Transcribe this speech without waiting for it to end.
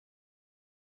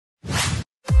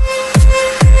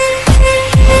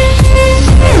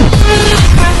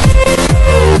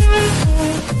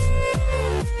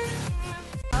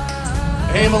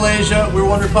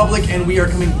OneRepublic, and we are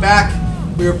coming back.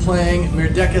 We are playing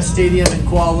Merdeka Stadium in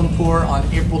Kuala Lumpur on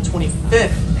April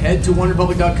 25th. Head to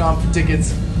OneRepublic.com for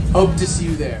tickets. Hope to see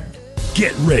you there.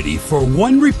 Get ready for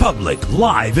OneRepublic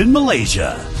live in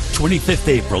Malaysia. 25th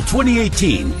April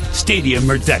 2018, Stadium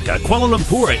Merdeka, Kuala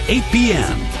Lumpur at 8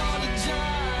 p.m.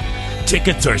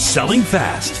 Tickets are selling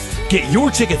fast. Get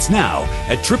your tickets now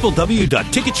at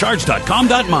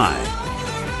www.ticketcharge.com.my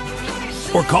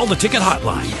or call the ticket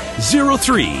hotline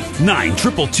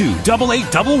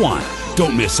 03-922-8811.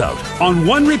 Don't miss out on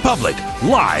OneRepublic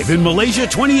live in Malaysia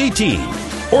 2018.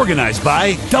 Organized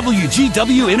by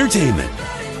WGW Entertainment.